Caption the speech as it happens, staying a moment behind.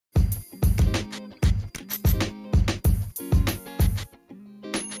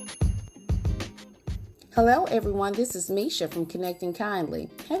Hello, everyone. This is Misha from Connecting Kindly.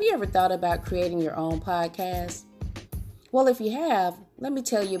 Have you ever thought about creating your own podcast? Well, if you have, let me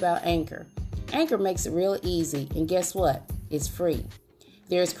tell you about Anchor. Anchor makes it real easy, and guess what? It's free.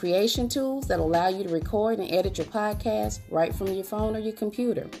 There's creation tools that allow you to record and edit your podcast right from your phone or your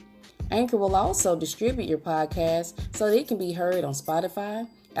computer. Anchor will also distribute your podcast so that it can be heard on Spotify,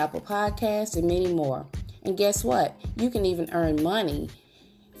 Apple Podcasts, and many more. And guess what? You can even earn money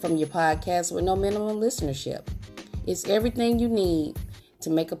from your podcast with no minimum listenership. It's everything you need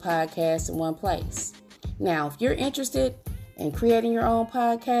to make a podcast in one place. Now, if you're interested in creating your own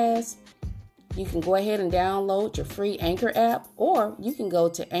podcast, you can go ahead and download your free Anchor app, or you can go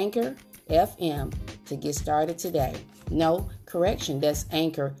to Anchor FM to get started today. No, correction, that's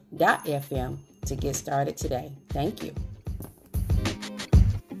Anchor.fm to get started today. Thank you.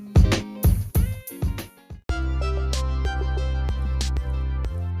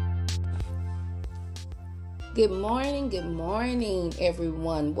 Good morning,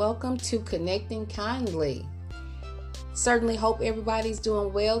 everyone. Welcome to Connecting Kindly. Certainly hope everybody's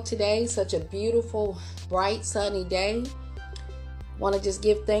doing well today. Such a beautiful, bright, sunny day. Want to just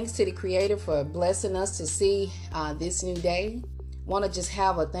give thanks to the Creator for blessing us to see this new day. Want to just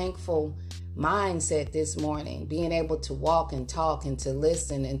have a thankful mindset this morning, being able to walk and talk and to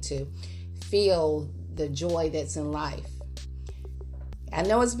listen and to feel the joy that's in life. I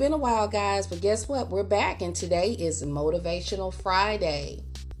know it's been a while, guys, but guess what? We're back, and today is Motivational Friday.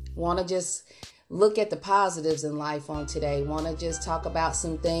 Want to just look at the positives in life on today. Want to just talk about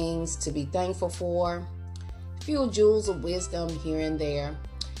some things to be thankful for. A few jewels of wisdom here and there.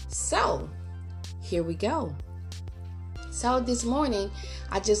 So, here we go. So, this morning,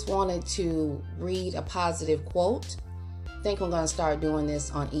 I just wanted to read a positive quote. I think I'm going to start doing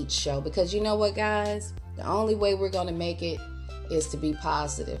this on each show because you know what, guys? The only way we're going to make it is to be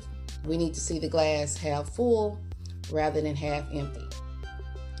positive. We need to see the glass half full rather than half empty.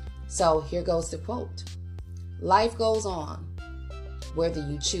 So here goes the quote. Life goes on, whether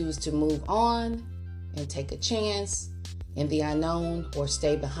you choose to move on and take a chance in the unknown or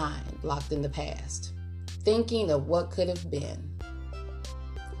stay behind, locked in the past, thinking of what could have been.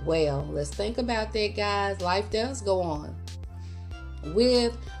 Well, let's think about that, guys. Life does go on,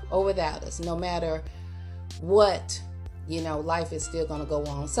 with or without us, no matter what. Life is still going to go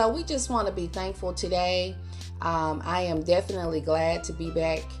on. So we just want to be thankful today. I am definitely glad to be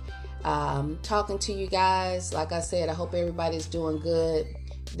back talking to you guys. Like I said, I hope everybody's doing good.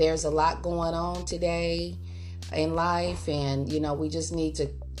 There's a lot going on today in life, and, we just need to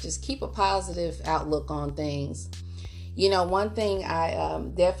just keep a positive outlook on things. One thing I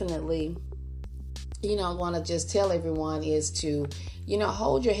definitely, want to just tell everyone is to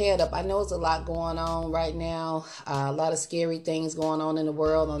hold your head up. I know there's a lot going on right now. A lot of scary things going on in the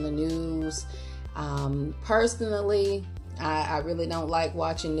world, on the news. Personally, I really don't like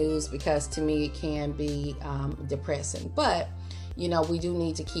watching news because to me it can be depressing. But, we do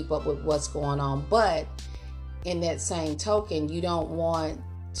need to keep up with what's going on. But in that same token, you don't want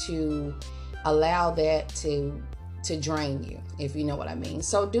to allow that to drain you, if you know what I mean.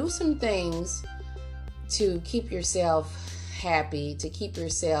 So do some things to keep yourself happy, to keep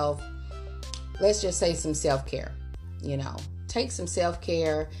yourself, let's just say, some self-care. Take some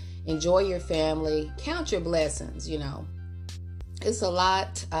self-care, enjoy your family, count your blessings. It's a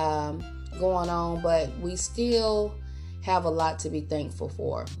lot going on, but we still have a lot to be thankful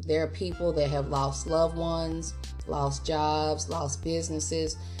for. There are people that have lost loved ones, lost jobs, lost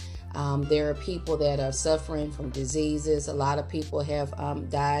businesses. There are people that are suffering from diseases. A lot of people have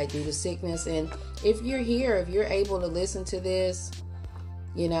died due to sickness. And if you're here, if you're able to listen to this,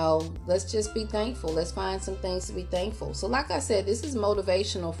 let's just be thankful. Let's find some things to be thankful. So like I said, this is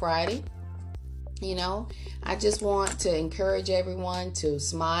Motivational Friday. I just want to encourage everyone to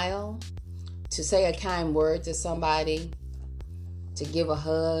smile, to say a kind word to somebody, to give a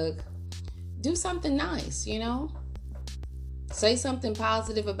hug, do something nice, Say something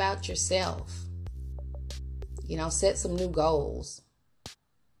positive about yourself. Set some new goals.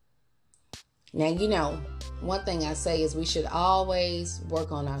 Now, one thing I say is we should always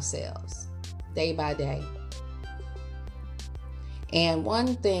work on ourselves day by day. And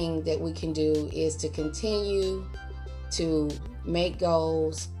one thing that we can do is to continue to make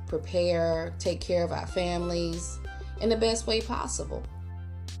goals, prepare, take care of our families in the best way possible.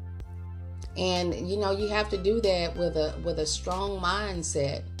 And, you have to do that with a strong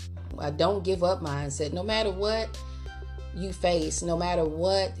mindset, a don't give up mindset. No matter what you face, no matter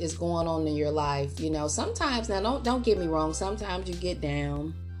what is going on in your life, sometimes, now don't get me wrong, sometimes you get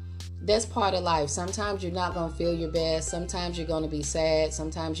down. That's part of life. Sometimes you're not going to feel your best. Sometimes you're going to be sad.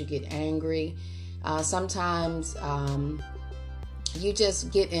 Sometimes you get angry. Sometimes you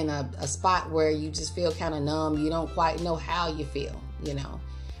just get in a spot where you just feel kind of numb. You don't quite know how you feel,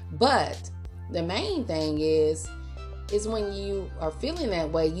 But the main thing is when you are feeling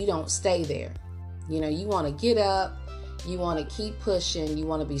that way, you don't stay there. You want to get up. You want to keep pushing. You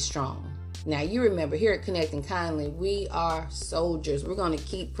want to be strong. Now, you remember, here at Connecting Kindly, we are soldiers. We're going to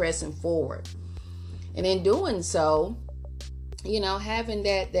keep pressing forward. And in doing so, having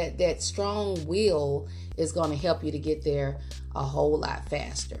that strong will is going to help you to get there a whole lot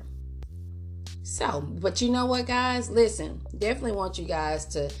faster. So, but you know what, guys? Listen, definitely want you guys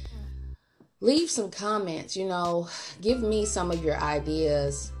to leave some comments, give me some of your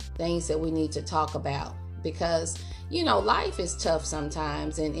ideas, things that we need to talk about, because, life is tough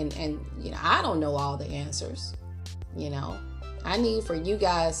sometimes, and I don't know all the answers. I need for you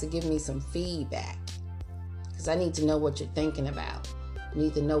guys to give me some feedback, because I need to know what you're thinking about. I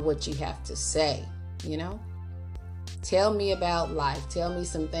need to know what you have to say, Tell me about life. Tell me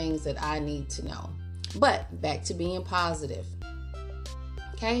some things that I need to know. But back to being positive.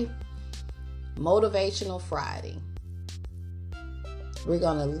 Okay? Motivational Friday. We're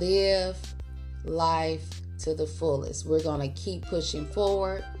going to live life to the fullest. We're going to keep pushing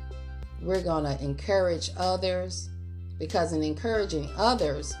forward. We're going to encourage others, because in encouraging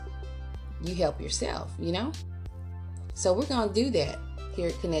others, you help yourself, So we're going to do that here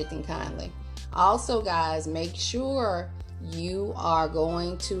at Connecting Kindly. Also, guys, make sure you are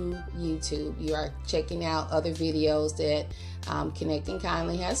going to YouTube. You are checking out other videos that Connecting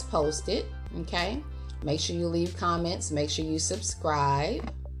Kindly has posted. Okay? Make sure you leave comments. Make sure you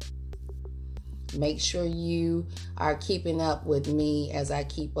subscribe. Make sure you are keeping up with me as I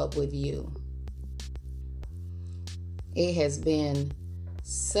keep up with you. It has been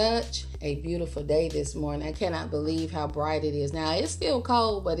such a beautiful day this morning. I cannot believe how bright it is. Now, it's still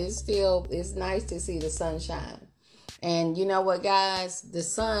cold, but it's nice to see the sunshine. And you know what, guys? The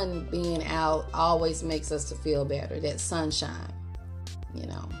sun being out always makes us to feel better. That sunshine,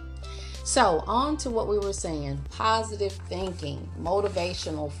 So, on to what we were saying. Positive thinking.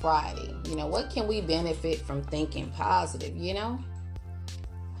 Motivational Friday. What can we benefit from thinking positive,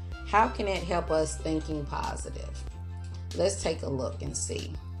 How can it help us thinking positive? Let's take a look and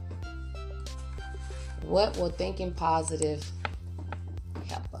see. What will thinking positive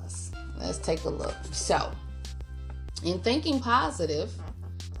help us? Let's take a look. So, in thinking positive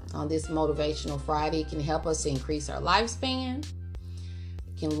on this Motivational Friday, it can help us to increase our lifespan.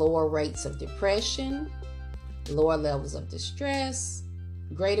 It can lower rates of depression, lower levels of distress,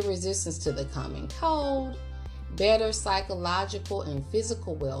 greater resistance to the common cold, better psychological and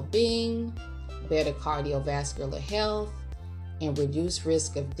physical well-being, better cardiovascular health, and reduce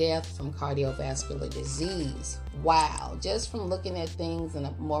risk of death from cardiovascular disease. Wow, just from looking at things in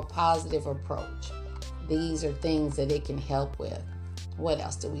a more positive approach. These are things that it can help with. What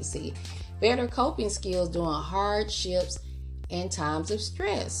else do we see? Better coping skills during hardships and times of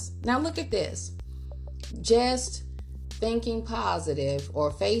stress. Now look at this. Just thinking positive or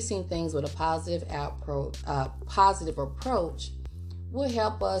facing things with a positive approach will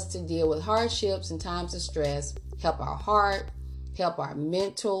help us to deal with hardships and times of stress, help our heart, help our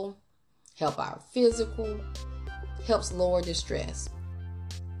mental, help our physical, helps lower distress.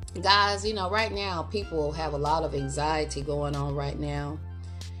 Guys, right now people have a lot of anxiety going on right now.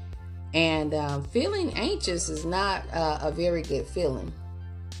 And feeling anxious is not a very good feeling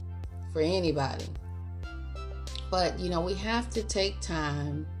for anybody. But, we have to take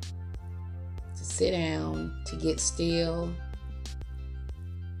time to sit down, to get still,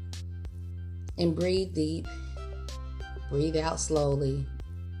 and breathe deep. Breathe out slowly.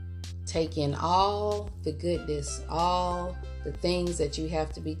 Take in all the goodness, all the things that you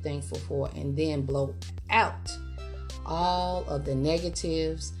have to be thankful for, and then blow out all of the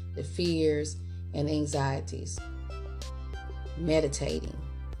negatives, the fears, and anxieties. Meditating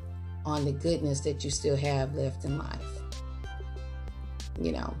on the goodness that you still have left in life.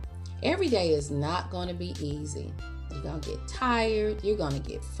 Every day is not going to be easy. You're going to get tired. You're going to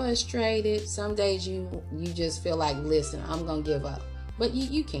get frustrated. Some days you just feel like, listen, I'm going to give up. But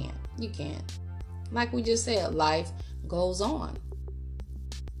you can't. You can't. Like we just said, life goes on.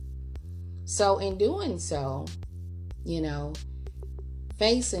 So in doing so,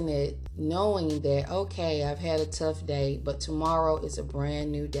 facing it, knowing that, okay, I've had a tough day, but tomorrow is a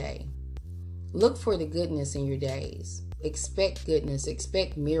brand new day. Look for the goodness in your days. Expect goodness.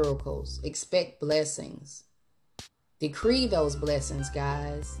 Expect miracles. Expect blessings. Decree those blessings,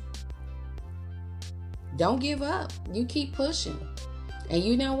 guys. Don't give up. You keep pushing. And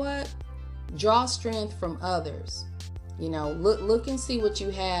you know what? Draw strength from others. Look and see what you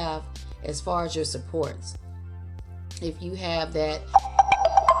have as far as your supports. If you have that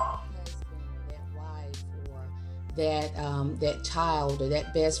husband or that wife or that child or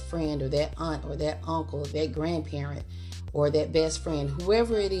that best friend or that aunt or that uncle or that grandparent or that best friend,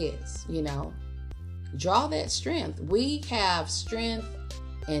 whoever it is, draw that strength. We have strength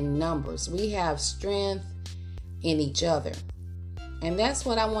in numbers. We have strength in each other. And that's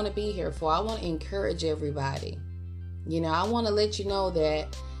what I want to be here for. I want to encourage everybody. I want to let you know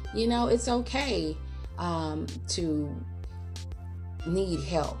that, it's okay to need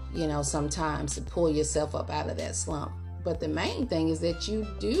help, sometimes to pull yourself up out of that slump. But the main thing is that you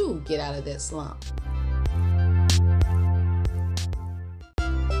do get out of that slump.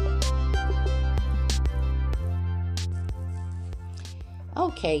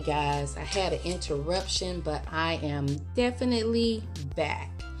 Okay, guys, I had an interruption, but I am definitely back.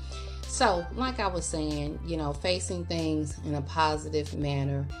 So, like I was saying, facing things in a positive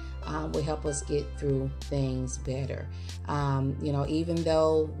manner will help us get through things better. Even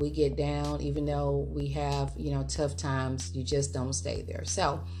though we get down, even though we have, tough times, you just don't stay there.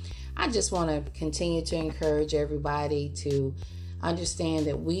 So, I just want to continue to encourage everybody to understand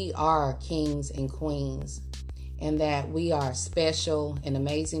that we are kings and queens, and that we are special and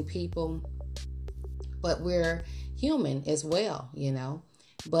amazing people, but we're human as well,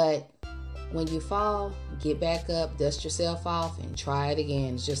 But when you fall, get back up, dust yourself off, and try it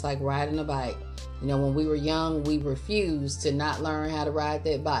again. It's just like riding a bike. When we were young, we refused to not learn how to ride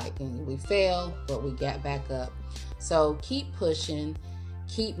that bike, and we fell, but we got back up. So keep pushing,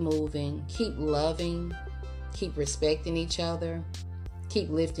 keep moving, keep loving, keep respecting each other,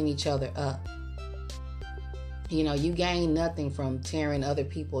 keep lifting each other up. You gain nothing from tearing other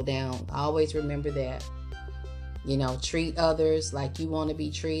people down. Always remember that. Treat others like you want to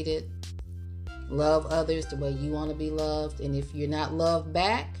be treated. Love others the way you want to be loved. And if you're not loved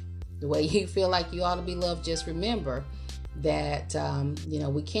back the way you feel like you ought to be loved, just remember that,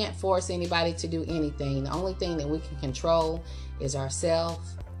 we can't force anybody to do anything. The only thing that we can control is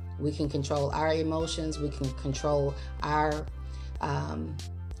ourselves. We can control our emotions. We can control our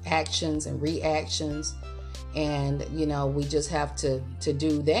actions and reactions. And, we just have to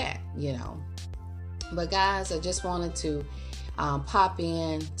do that, But guys, I just wanted to pop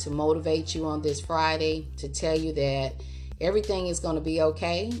in to motivate you on this Friday, to tell you that everything is going to be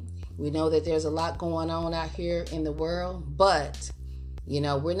okay. We know that there's a lot going on out here in the world, but,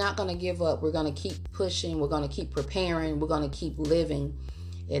 we're not going to give up. We're going to keep pushing. We're going to keep preparing. We're going to keep living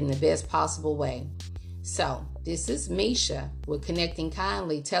in the best possible way. So this is Misha with Connecting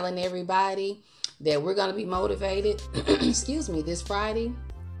Kindly, telling everybody that we're going to be motivated, this Friday.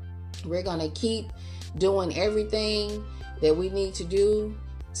 We're going to keep doing everything that we need to do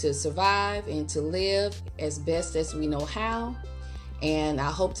to survive and to live as best as we know how. And I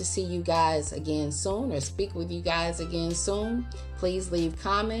hope to see you guys again soon, or speak with you guys again soon. Please leave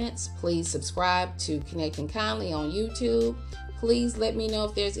comments. Please subscribe to Connecting Kindly on YouTube. Please let me know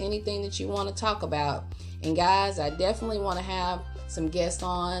if there's anything that you want to talk about. And guys, I definitely want to have some guests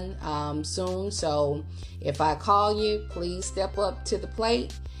on soon. So if I call you, please step up to the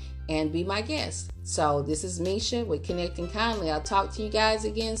plate and be my guest. So this is Misha with Connecting Kindly. I'll talk to you guys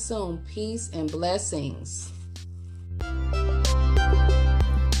again soon. Peace and blessings.